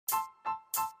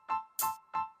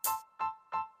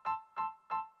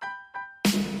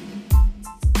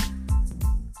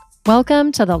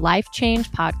Welcome to the Life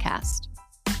Change Podcast.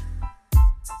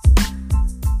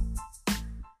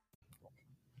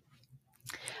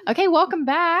 Okay, welcome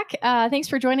back. Thanks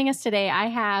for joining us today. I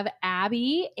have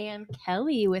Abby and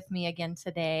Kelly with me again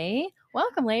today.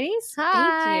 Welcome, ladies.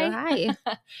 Hi. Thank you.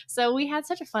 Hi. So we had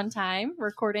such a fun time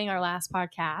recording our last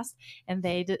podcast, and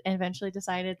they eventually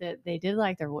decided that they did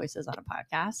like their voices on a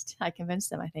podcast. I convinced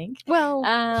them, I think. Well,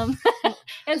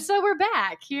 and so we're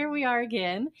back. Here we are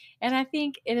again. And I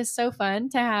think it is so fun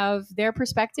to have their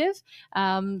perspective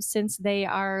since they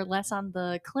are less on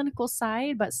the clinical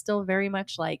side, but still very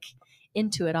much like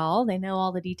into it all. They know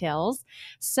all the details.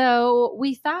 So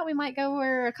we thought we might go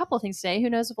over a couple of things today. Who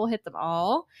knows if we'll hit them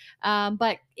all.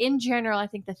 But in general, I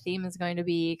think the theme is going to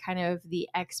be kind of the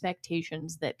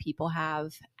expectations that people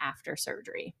have after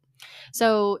surgery.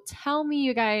 So tell me,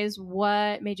 you guys,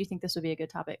 what made you think this would be a good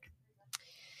topic?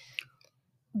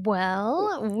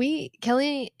 Well,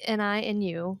 Kelly and I and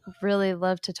you really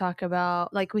love to talk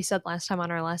about, like we said last time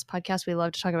on our last podcast, we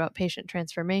love to talk about patient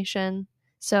transformation.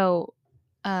 So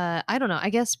I don't know. I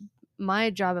guess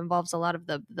my job involves a lot of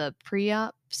the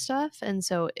pre-op stuff. And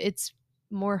so it's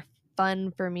more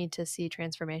fun for me to see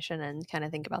transformation and kind of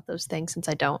think about those things since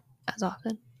I don't as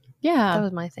often. Yeah. That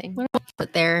was my thing.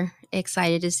 What they're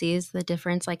excited to see is the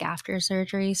difference like after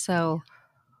surgery. So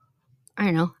I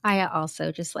don't know. I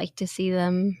also just like to see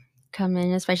them come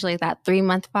in, especially that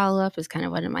 3-month follow-up is kind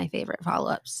of one of my favorite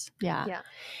follow-ups. Yeah.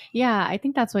 I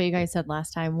think that's what you guys said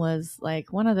last time was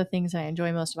like one of the things I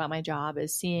enjoy most about my job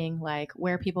is seeing like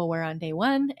where people were on day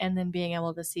one and then being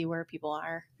able to see where people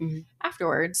are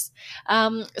afterwards.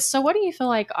 So what do you feel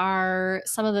like are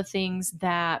some of the things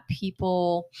that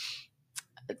people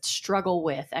struggle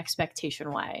with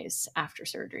expectation wise after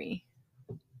surgery?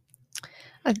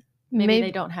 Maybe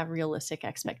they don't have realistic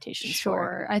expectations.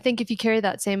 Sure. I think if you carry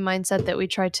that same mindset that we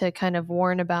try to kind of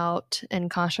warn about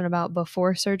and caution about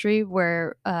before surgery,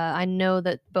 where I know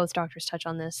that both doctors touch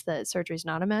on this, that surgery is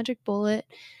not a magic bullet.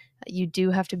 You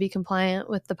do have to be compliant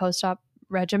with the post-op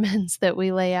regimens that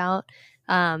we lay out.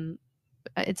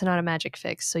 It's not a magic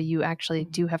fix. So you actually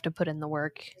do have to put in the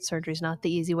work. Surgery is not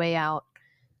the easy way out.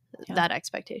 Yeah. That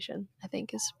expectation, I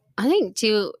think, is... I think,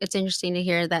 too, it's interesting to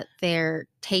hear that their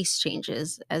taste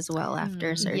changes as well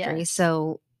after surgery. Yes.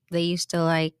 So they used to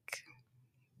like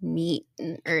meat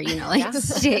or, like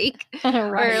steak.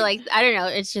 Right. Or like, I don't know.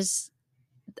 It's just,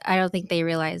 I don't think they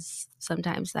realize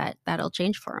sometimes that that'll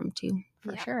change for them, too.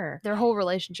 For sure. Their whole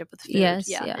relationship with food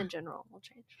in general will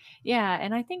change. Yeah.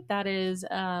 And I think that is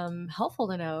helpful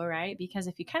to know, right? Because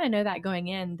if you kind of know that going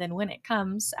in, then when it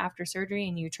comes after surgery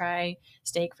and you try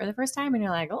steak for the first time and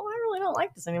you're like, oh, I really don't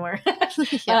like this anymore.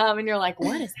 And you're like,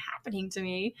 what is happening to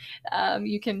me?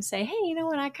 You can say, hey, you know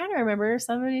what? I kind of remember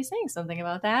somebody saying something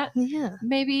about that. Yeah.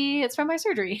 Maybe it's from my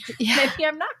surgery. Yeah. Maybe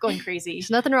I'm not going crazy. There's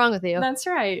nothing wrong with you. That's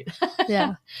right.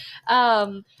 Yeah.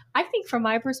 I think from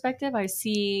my perspective, I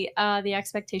see the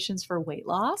expectations for weight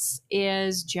loss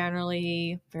is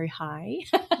generally very high,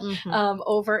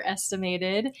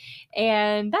 overestimated.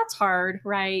 And that's hard,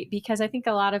 right? Because I think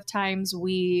a lot of times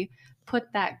we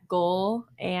put that goal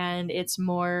and it's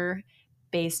more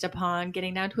based upon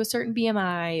getting down to a certain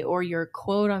BMI or your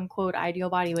quote unquote ideal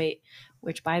body weight,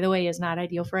 which by the way is not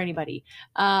ideal for anybody.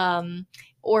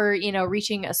 Or,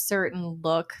 reaching a certain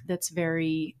look that's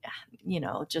very,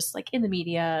 just like in the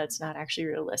media, it's not actually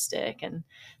realistic and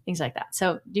things like that.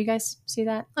 So do you guys see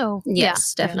that? Oh,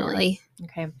 yes, definitely.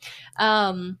 Okay.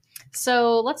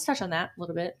 So let's touch on that a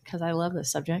little bit because I love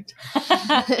this subject.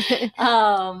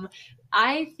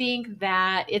 I think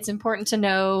that it's important to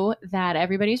know that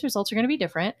everybody's results are going to be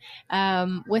different.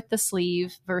 With the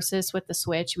sleeve versus with the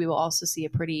switch, we will also see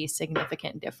a pretty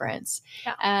significant difference.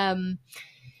 Yeah.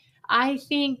 I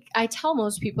think I tell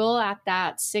most people at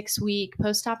that 6-week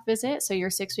post-op visit, so your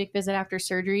 6-week visit after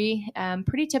surgery,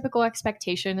 pretty typical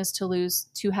expectation is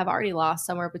to have already lost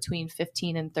somewhere between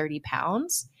 15 and 30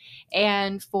 pounds.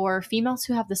 And for females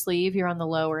who have the sleeve, you're on the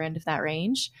lower end of that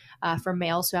range. For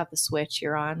males who have the switch,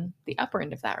 you're on the upper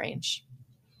end of that range.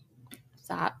 Is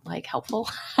that like helpful?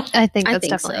 I think that's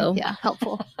definitely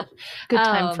helpful. Good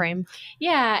time frame.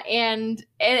 Yeah, and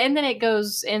then it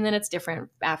goes, and then it's different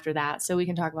after that. So we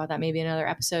can talk about that maybe in another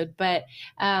episode. But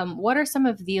what are some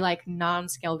of the like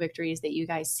non-scale victories that you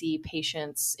guys see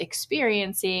patients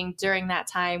experiencing during that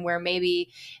time where maybe,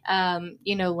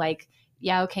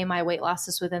 okay, my weight loss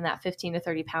is within that 15 to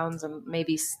 30 pounds and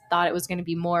maybe thought it was going to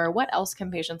be more. What else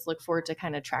can patients look for to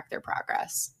kind of track their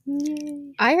progress?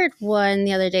 I heard one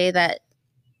the other day that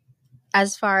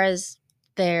as far as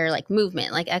their like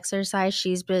movement, like exercise,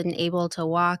 she's been able to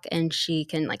walk and she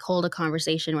can like hold a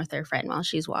conversation with her friend while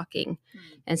she's walking.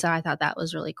 And so I thought that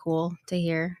was really cool to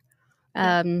hear.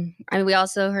 We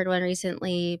also heard one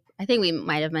recently, I think we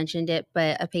might have mentioned it,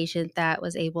 but a patient that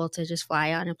was able to just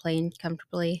fly on a plane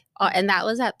comfortably. And that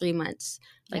was at 3 months,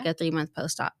 like a 3-month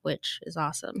post-op, which is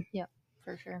awesome. Yep.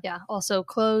 For sure. Yeah. Also,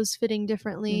 clothes fitting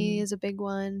differently is a big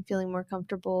one. Feeling more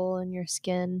comfortable in your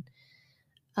skin.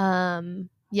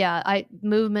 Movement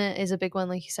is a big one,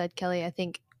 like you said, Kelly. I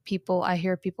think I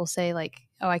hear people say like,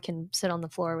 "Oh, I can sit on the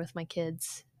floor with my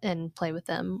kids and play with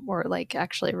them, or like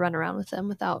actually run around with them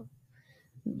without,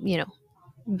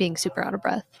 being super out of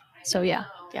breath." So yeah.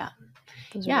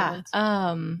 Those are good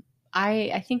ones.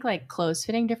 I think like clothes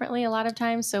fitting differently a lot of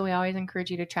times. So we always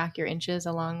encourage you to track your inches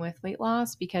along with weight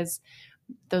loss, because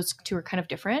those two are kind of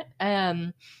different.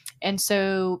 And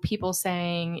so people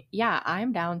saying, yeah,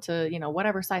 I'm down to,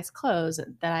 whatever size clothes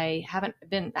that I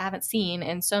haven't seen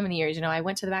in so many years. I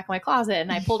went to the back of my closet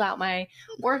and I pulled out my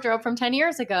wardrobe from 10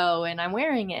 years ago and I'm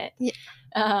wearing it.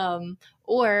 Yeah.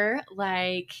 Or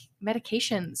like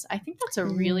medications. I think that's a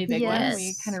really big one.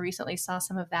 We kind of recently saw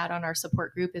some of that on our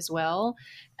support group as well.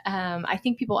 I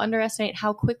think people underestimate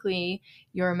how quickly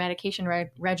your medication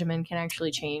regimen can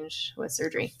actually change with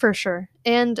surgery. For sure.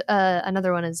 And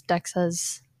another one is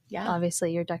DEXAs. Yeah.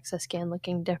 Obviously, your DEXA scan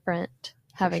looking different,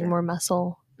 having more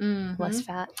muscle, less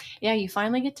fat. Yeah, you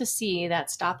finally get to see that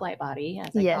stoplight body,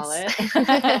 as I call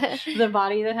it. The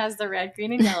body that has the red,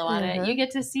 green, and yellow on it. You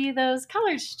get to see those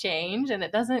colors change, and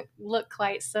it doesn't look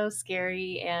quite so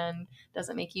scary and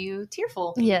doesn't make you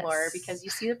tearful anymore because you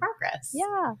see the progress.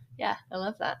 Yeah. Yeah, I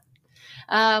love that.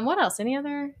 What else? Any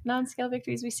other non-scale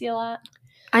victories we see a lot?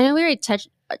 I know we already touched.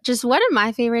 Just one of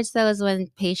my favorites, though, is when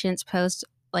patients post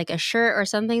like a shirt or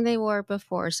something they wore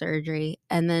before surgery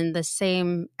and then the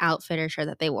same outfit or shirt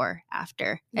that they wore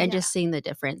after, and just seeing the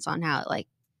difference on how it like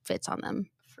fits on them.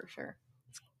 For sure.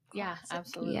 Yeah,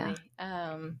 absolutely. Yeah.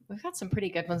 We've got some pretty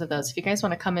good ones of those. If you guys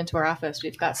want to come into our office,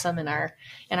 we've got some in our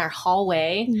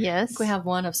hallway. Yes. I think we have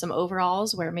one of some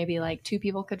overalls where maybe like 2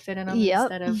 people could fit in them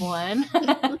instead of one.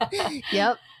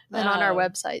 Yep. And on our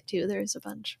website too, there's a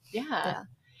bunch. Yeah.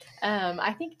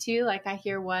 I think too, like I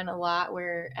hear one a lot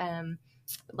where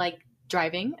like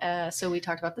driving. So we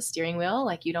talked about the steering wheel,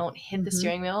 like you don't hit the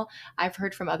steering wheel. I've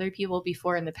heard from other people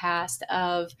before in the past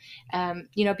of,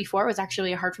 before it was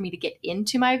actually hard for me to get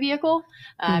into my vehicle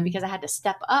because I had to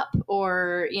step up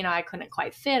or, I couldn't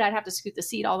quite fit. I'd have to scoot the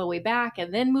seat all the way back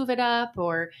and then move it up,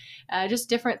 or just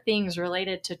different things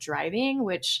related to driving,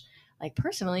 which like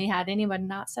personally, had anyone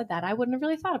not said that, I wouldn't have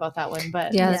really thought about that one,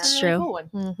 but that's a really true. Cool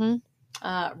one.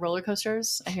 Roller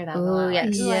coasters. I hear that a lot.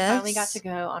 Yes. I finally got to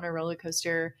go on a roller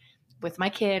coaster with my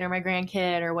kid or my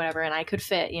grandkid or whatever, and I could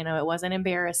fit. It wasn't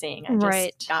embarrassing. I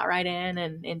just got right in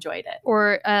and enjoyed it.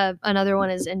 Or another one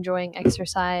is enjoying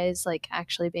exercise, like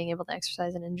actually being able to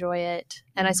exercise and enjoy it.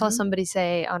 And I saw somebody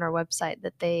say on our website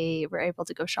that they were able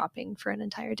to go shopping for an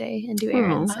entire day and do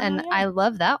errands. I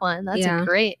love that one. That's a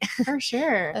great, for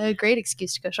sure, a great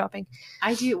excuse to go shopping.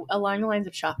 I do along the lines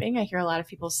of shopping. I hear a lot of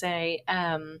people say,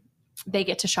 they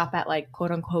get to shop at like quote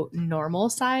unquote normal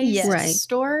size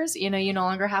stores. You no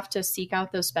longer have to seek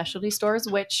out those specialty stores,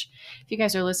 which if you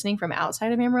guys are listening from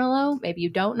outside of Amarillo, maybe you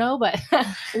don't know, but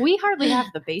we hardly have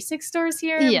the basic stores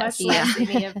here, much less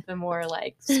any of the more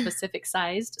like specific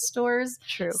sized stores.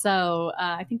 True. So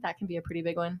I think that can be a pretty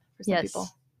big one for some people.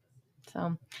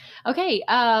 So, okay.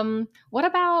 What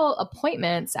about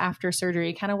appointments after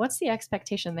surgery? Kind of what's the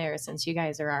expectation there, since you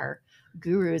guys are our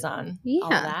gurus on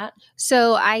all of that?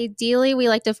 So ideally we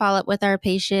like to follow up with our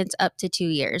patients up to 2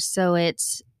 years. So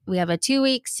we have a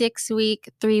 2-week, 6-week,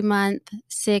 3-month,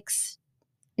 6,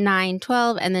 9,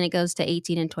 12, and then it goes to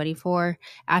 18 and 24.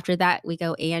 After that, we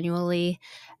go annually.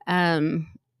 Again,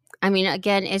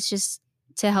 it's just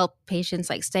to help patients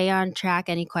like stay on track,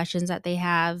 any questions that they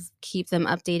have, keep them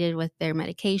updated with their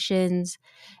medications.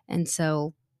 And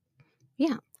so,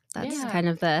 that's kind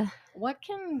of the... What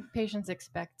can patients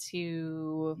expect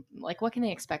what can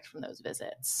they expect from those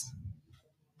visits?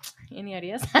 Any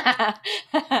ideas? Well,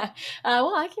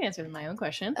 I can answer my own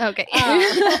question. Okay.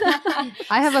 I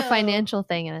have a financial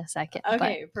thing in a second.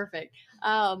 Okay, perfect.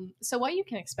 So what you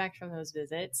can expect from those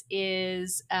visits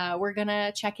is we're going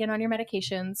to check in on your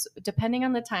medications. Depending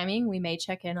on the timing, we may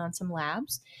check in on some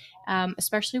labs,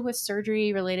 especially with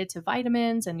surgery related to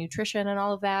vitamins and nutrition and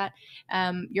all of that.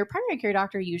 Your primary care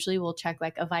doctor usually will check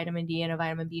like a vitamin D and a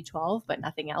vitamin B12, but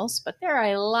nothing else. But there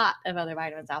are a lot of other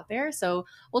vitamins out there. So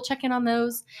we'll check in on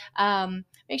those.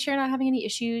 Make sure you're not having any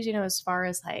issues, as far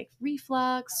as like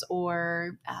reflux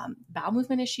or bowel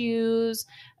movement issues,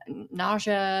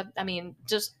 nausea.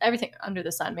 Just everything under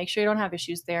the sun. Make sure you don't have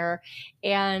issues there.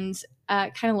 And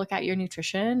kind of look at your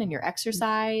nutrition and your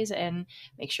exercise and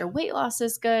make sure weight loss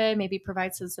is good, maybe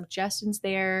provide some suggestions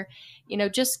there,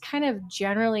 just kind of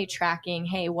generally tracking,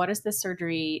 hey, what has this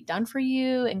surgery done for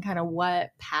you and kind of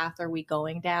what path are we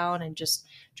going down, and just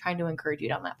trying to encourage you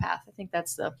down that path. I think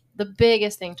that's the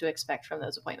biggest thing to expect from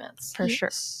those appointments. For sure.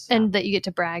 And that you get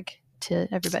to brag to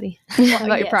everybody Well,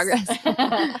 about your progress.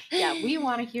 Yeah, we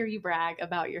want to hear you brag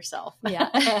about yourself. Yeah.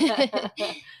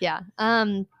 Yeah.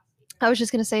 I was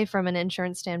just going to say, from an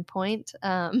insurance standpoint,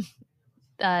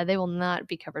 they will not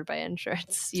be covered by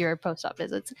insurance, your post-op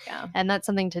visits. Yeah. And that's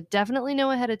something to definitely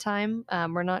know ahead of time.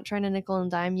 We're not trying to nickel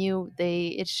and dime you.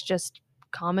 It's just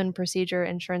common procedure.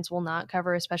 Insurance will not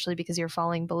cover, especially because you're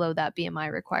falling below that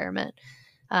BMI requirement.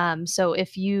 So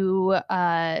if you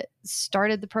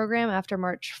started the program after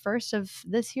March 1st of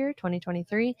this year,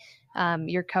 2023,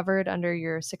 you're covered under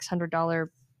your $600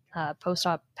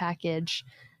 post-op package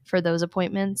for those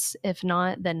appointments. If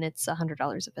not, then it's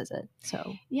 $100 a visit.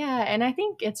 So yeah, and I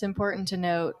think it's important to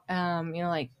note,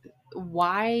 like,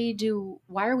 why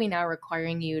are we now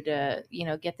requiring you to,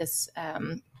 get this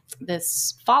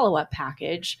follow-up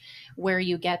package where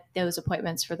you get those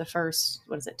appointments for the first,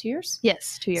 2 years?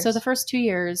 Yes, 2 years. So the first 2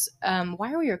 years,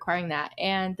 why are we requiring that?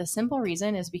 And the simple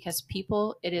reason is because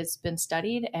it has been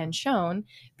studied and shown,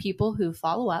 people who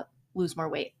follow up lose more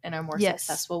weight and are more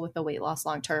successful with the weight loss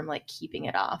long-term, like keeping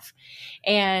it off.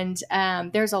 And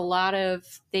there's a lot of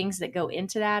things that go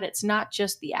into that. It's not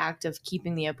just the act of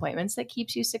keeping the appointments that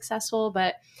keeps you successful,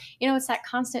 but it's that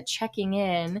constant checking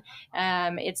in.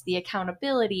 It's the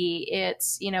accountability.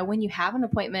 It's, when you have an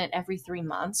appointment every 3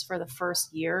 months for the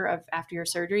first year after your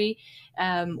surgery,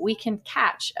 we can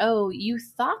catch, oh, you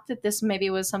thought that this maybe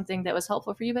was something that was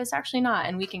helpful for you, but it's actually not.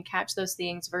 And we can catch those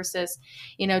things versus,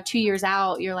 2 years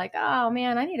out, you're like, oh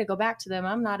man, I need to go back to them.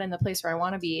 I'm not in the place where I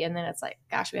want to be. And then it's like,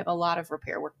 gosh, we have a lot of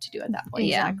repair work to do at that point.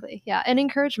 Exactly. Yeah. And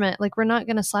encouragement. Like, we're not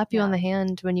going to slap you on the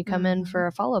hand when you come in for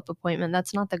a follow-up appointment.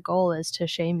 That's not the goal, is to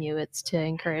shame you. It's to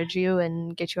encourage you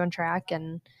and get you on track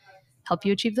and help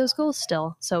you achieve those goals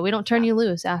still. So we don't turn you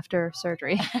loose after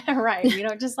surgery. Right. We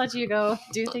don't just let you go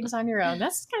do things on your own.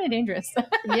 That's kind of dangerous.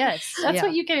 Yes. That's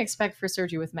what you can expect for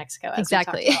surgery with Mexico.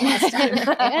 Exactly.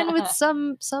 And with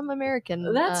some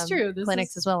American that's true.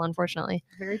 clinics as well, unfortunately.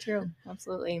 Very true.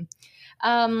 Absolutely.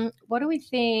 What do we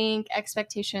think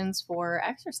expectations for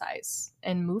exercise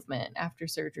and movement after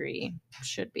surgery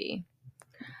should be?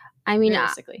 I mean,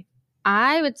 realistically,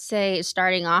 I would say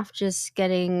starting off just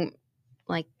getting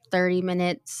like 30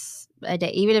 minutes a day,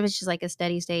 even if it's just like a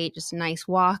steady state, just a nice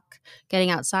walk, getting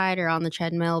outside or on the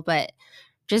treadmill, but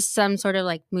just some sort of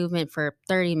like movement for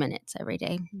 30 minutes every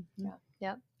day.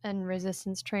 Yeah. And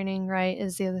resistance training, right,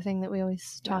 is the other thing that we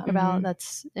always talk about.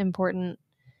 That's important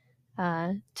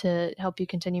to help you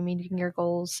continue meeting your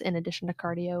goals in addition to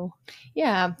cardio.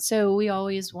 Yeah. So we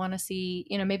always want to see,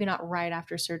 maybe not right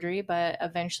after surgery, but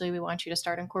eventually we want you to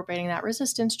start incorporating that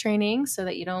resistance training so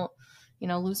that you don't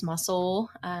lose muscle.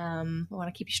 We want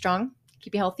to keep you strong,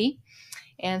 keep you healthy.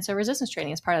 And so resistance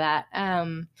training is part of that. I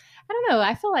don't know.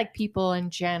 I feel like people in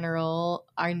general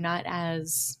are not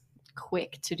as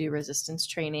quick to do resistance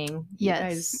training.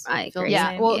 Yes. I agree.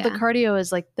 Yeah. Well, the cardio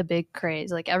is like the big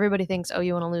craze. Like, everybody thinks, oh,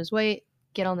 you want to lose weight,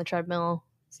 get on the treadmill,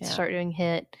 start doing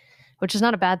HIIT, which is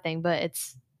not a bad thing, but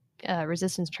it's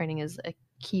resistance training is a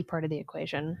key part of the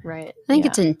equation, right? I think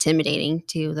it's intimidating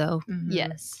too, though. Mm-hmm.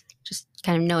 Yes. Just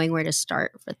kind of knowing where to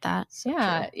start with that. So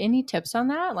any tips on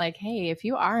that? Like, hey, if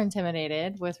you are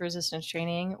intimidated with resistance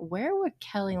training, where would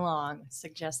Kelly Long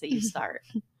suggest that you start?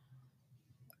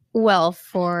 Well,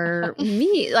 for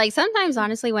me, like sometimes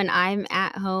honestly, when I'm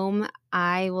at home,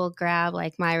 I will grab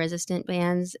like my resistant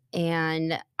bands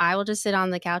and I will just sit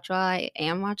on the couch while I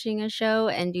am watching a show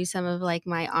and do some of like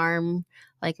my arm,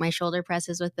 like my shoulder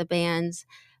presses with the bands,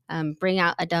 bring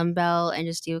out a dumbbell and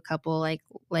just do a couple like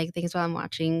things while I'm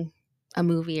watching a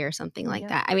movie or something like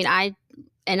that. I mean,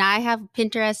 I have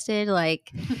Pinterested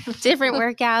like different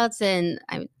workouts, and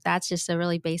that's just a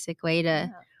really basic way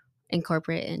to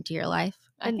incorporate it into your life.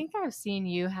 I think I've seen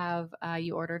you have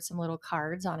you ordered some little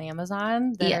cards on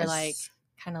Amazon that are like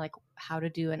kind of like how to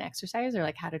do an exercise or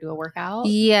like how to do a workout.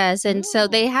 Yes, and so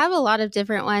they have a lot of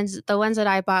different ones. The ones that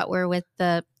I bought were with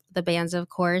the bands, of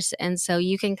course, and so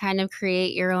you can kind of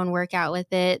create your own workout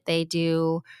with it. They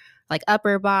do like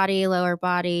upper body, lower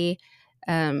body,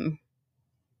 back,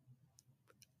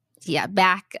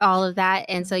 all of that,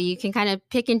 and so you can kind of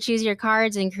pick and choose your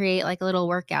cards and create like a little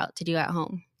workout to do at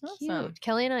home. Awesome. Cute.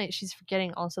 Kelly and I, she's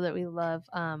forgetting also that we love,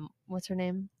 what's her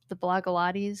name? The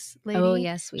Blagolates lady. Oh,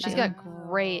 yes. She's got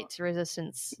great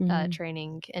resistance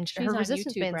training. And she's her on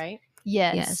resistance YouTube, bands, right?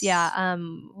 Yes. Yeah.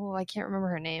 I can't remember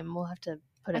her name. We'll have to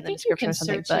put it in the think description you or can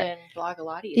something. search But in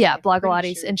Blogilates. yeah, I'm pretty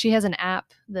Blogilates. sure. And she has an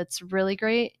app that's really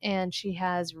great, and she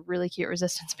has really cute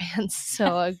resistance bands.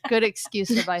 So a good excuse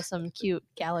to buy some cute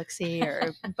Galaxy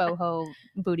or boho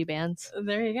booty bands.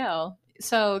 There you go.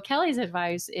 So Kelly's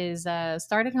advice is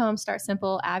start at home, start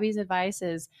simple. Abby's advice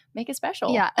is make it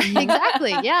special. Yeah,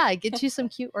 exactly. Yeah, get you some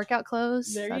cute workout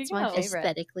clothes. There you That's my go. favorite.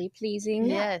 Aesthetically pleasing.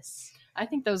 Yes. I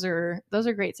think those are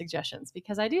great suggestions,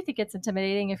 because I do think it's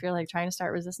intimidating if you're like trying to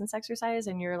start resistance exercise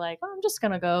and you're like, oh, I'm just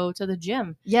going to go to the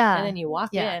gym. Yeah. And then you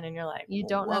walk Yeah. in and you're like, You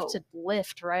don't have whoa. to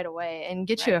lift right away, and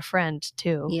get you a friend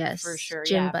too. Yes. For sure.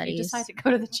 Gym If buddies. you decide to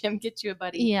go to the gym, get you a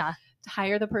buddy. Yeah.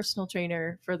 Hire the personal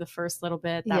trainer for the first little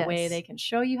bit. That way they can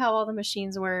show you how all the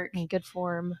machines work. In good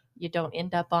form. You don't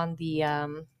end up on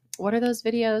the what are those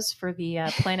videos for the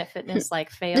Planet Fitness like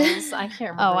fails? I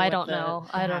can't remember. I what don't the know.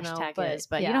 I don't know. hashtag But, is,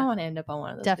 but yeah. you don't want to end up on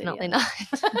one of those. Definitely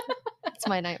videos. not. It's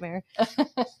my nightmare.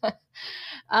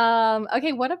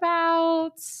 Okay, what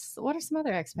are some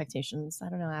other expectations? I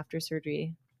don't know, after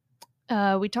surgery.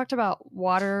 We talked about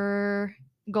water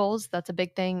goals. That's a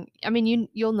big thing. I mean,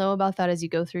 you'll know about that as you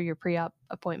go through your pre-op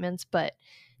appointments, but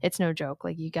it's no joke.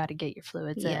 Like, you got to get your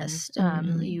fluids Yes, in.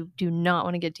 definitely. You do not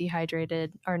want to get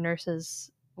dehydrated. Our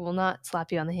nurses will not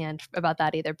slap you on the hand about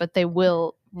that either, but they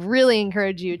will really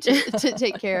encourage you to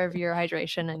take care of your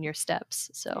hydration and your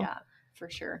steps. So Yeah, for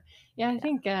sure. Yeah, I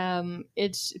think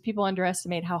it's people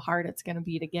underestimate how hard it's going to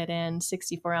be to get in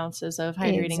 64 ounces of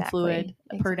hydrating fluid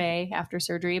per day after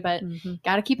surgery. But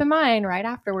got to keep in mind, right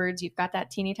afterwards, you've got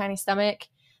that teeny tiny stomach,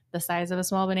 the size of a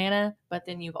small banana, but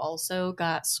then you've also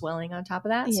got swelling on top of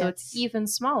that. So it's even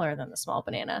smaller than the small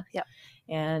banana. Yep.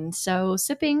 And so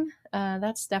sipping,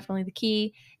 that's definitely the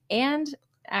key. And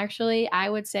actually, I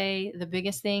would say the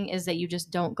biggest thing is that you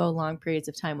just don't go long periods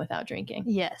of time without drinking.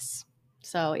 Yes.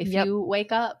 So if you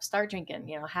wake up, start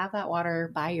drinking, have that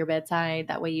water by your bedside.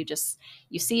 That way you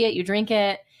see it, you drink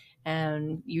it,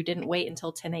 and you didn't wait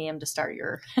until 10 a.m. to start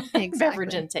your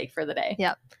beverage intake for the day.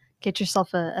 Yep. Get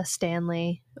yourself a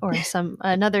Stanley or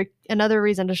another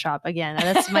reason to shop. Again,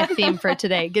 that's my theme for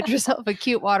today. Get yourself a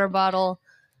cute water bottle,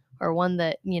 or one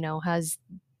that,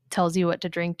 tells you what to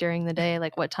drink during the day,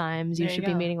 like what times you should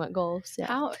be meeting what goals.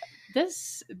 Yeah.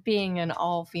 This being an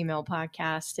all-female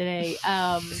podcast today,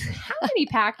 how many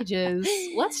packages,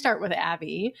 let's start with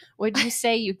Abby, would you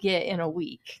say you get in a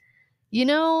week?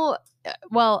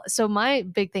 Well, so my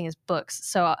big thing is books.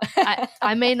 So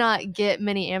I may not get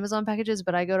many Amazon packages,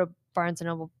 but I go to Barnes &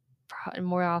 Noble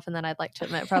more often than I'd like to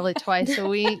admit, probably twice a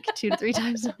week, 2 to 3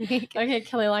 times a week. Okay,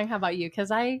 Kelly Long, how about you?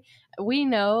 Because we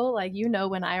know, like,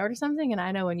 when I order something, and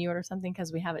I know when you order something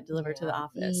because we have it delivered to the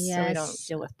office, so we don't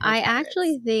deal with. I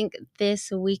actually think this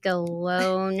week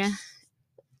alone,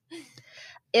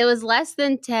 it was less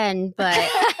than 10, but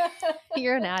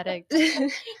you're an addict.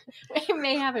 We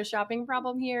may have a shopping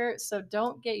problem here, so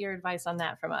don't get your advice on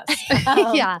that from us.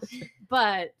 Yeah,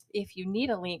 but if you need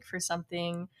a link for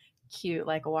something cute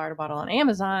like a water bottle on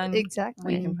Amazon,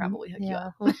 exactly, we can probably hook you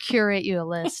up. We'll curate you a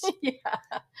list. Yeah.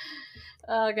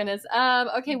 Oh goodness.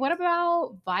 Okay, what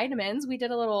about vitamins? We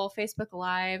did a little Facebook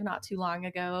Live not too long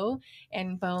ago,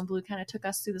 and Bo and Blue kind of took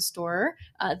us through the store.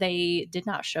 They did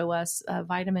not show us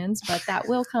vitamins, but that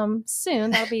will come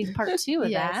soon. That'll be part 2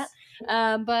 of that.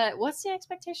 But what's the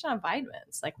expectation on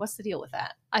vitamins? Like, what's the deal with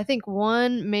that? I think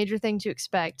one major thing to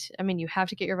expect, I mean, you have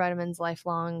to get your vitamins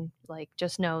lifelong. Like,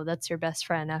 just know that's your best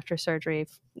friend after surgery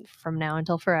from now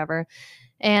until forever.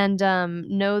 And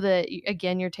know that,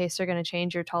 again, your tastes are going to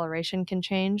change. Your toleration can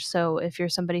change. So if you're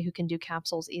somebody who can do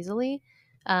capsules easily,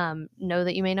 know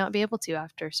that you may not be able to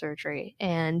after surgery.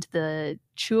 And the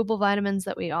chewable vitamins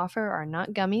that we offer are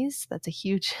not gummies. That's a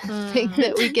huge thing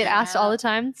that we get asked all the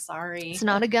time. Sorry. It's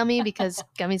not a gummy because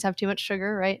gummies have too much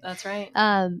sugar, right? That's right.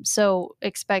 So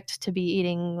expect to be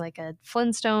eating like a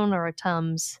Flintstone or a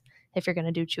Tums if you're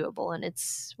going to do chewable. And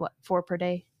it's 4 per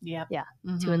day? Yep. Yeah.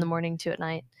 2 in the morning, 2 at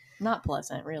night. Not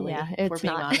pleasant, really. Yeah, if we're it's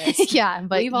being not. honest. Yeah,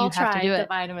 but we've all tried the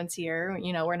vitamins here.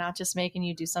 We're not just making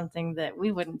you do something that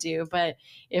we wouldn't do. But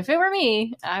if it were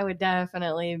me, I would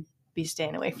definitely be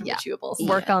staying away from the chewables.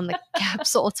 Work on the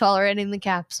capsule, tolerating the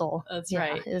capsule. That's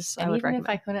right. I would recommend. If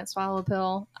I couldn't swallow a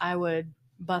pill, I would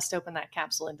bust open that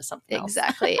capsule into something else.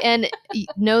 Exactly. And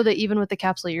know that even with the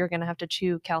capsule, you're going to have to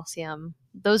chew calcium.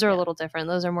 Those are a little different.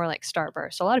 Those are more like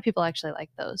Starburst. A lot of people actually like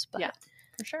those. But yeah,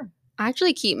 for sure. I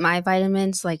actually keep my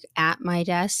vitamins like at my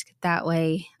desk. That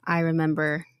way I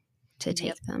remember to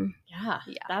take them. Yeah,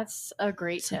 that's a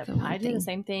great tip. I do the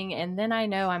same thing. And then I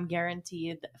know I'm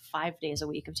guaranteed 5 days a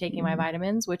week of taking my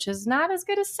vitamins, which is not as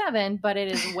good as 7, but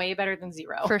it is way better than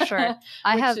 0. For sure.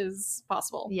 Which is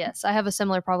possible. Yes, I have a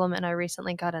similar problem, and I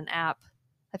recently got an app.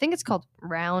 I think it's called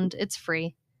Round. It's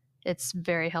free. it's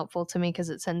very helpful to me because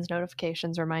it sends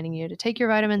notifications reminding you to take your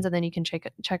vitamins, and then you can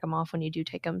check them off when you do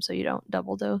take them so you don't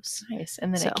double dose. Nice.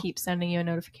 And then it keeps sending you a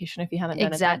notification if you haven't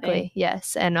done exactly. it that day.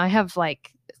 Yes. And I have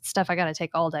like stuff I got to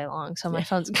take all day long, so my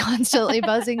phone's constantly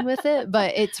buzzing with it,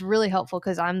 but it's really helpful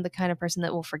because I'm the kind of person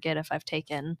that will forget if I've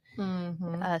taken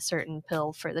a certain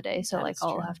pill for the day. So that like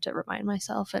I'll have to remind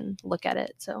myself and look at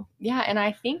it. So yeah. And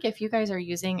I think if you guys are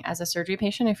using, as a surgery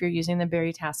patient, if you're using the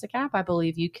Berrytastic app, I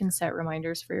believe you can set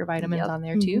reminders for your vitamins on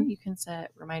there too. You can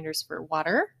set reminders for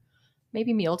water,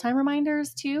 maybe mealtime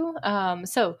reminders too.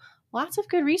 So lots of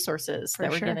good resources that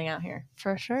we're giving out here.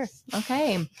 For sure.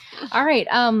 Okay. All right.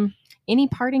 Any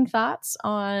parting thoughts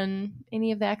on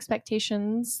any of the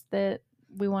expectations that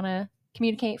we want to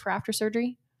communicate for after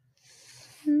surgery?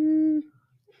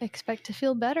 Expect to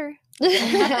feel better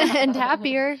and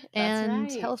happier and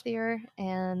right. healthier.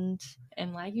 And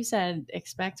like you said,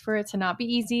 expect for it to not be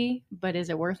easy, but is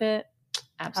it worth it?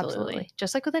 Absolutely.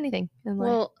 Just like with anything in life.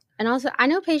 Well, and also I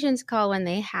know patients call when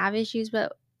they have issues,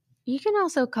 but you can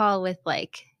also call with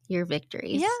like your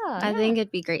victories. Yeah. I think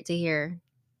it'd be great to hear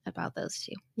about those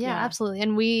too. Yeah, absolutely.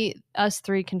 And us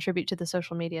three contribute to the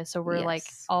social media, so we're like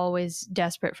always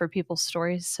desperate for people's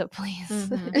stories. So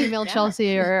please email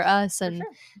Chelsey or us and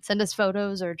send us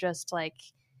photos, or just like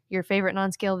your favorite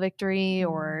non-scale victory,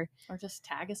 or just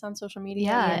tag us on social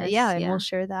media. And we'll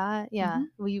share that.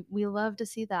 We love to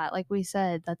see that. Like we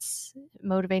said, that's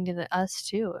motivating to us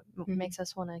too. It makes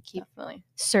us want to keep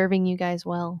serving you guys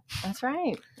well. That's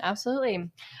right. Absolutely.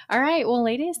 All right. Well,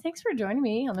 ladies, thanks for joining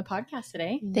me on the podcast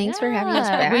today. Thanks for having us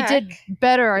back. We did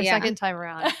better our second time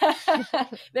around.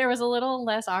 There was a little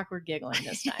less awkward giggling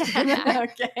this time.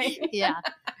 Okay. Yeah.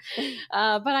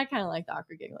 But I kind of like the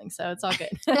awkward giggling, so it's all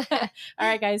good. All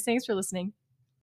right, guys. Thanks for listening.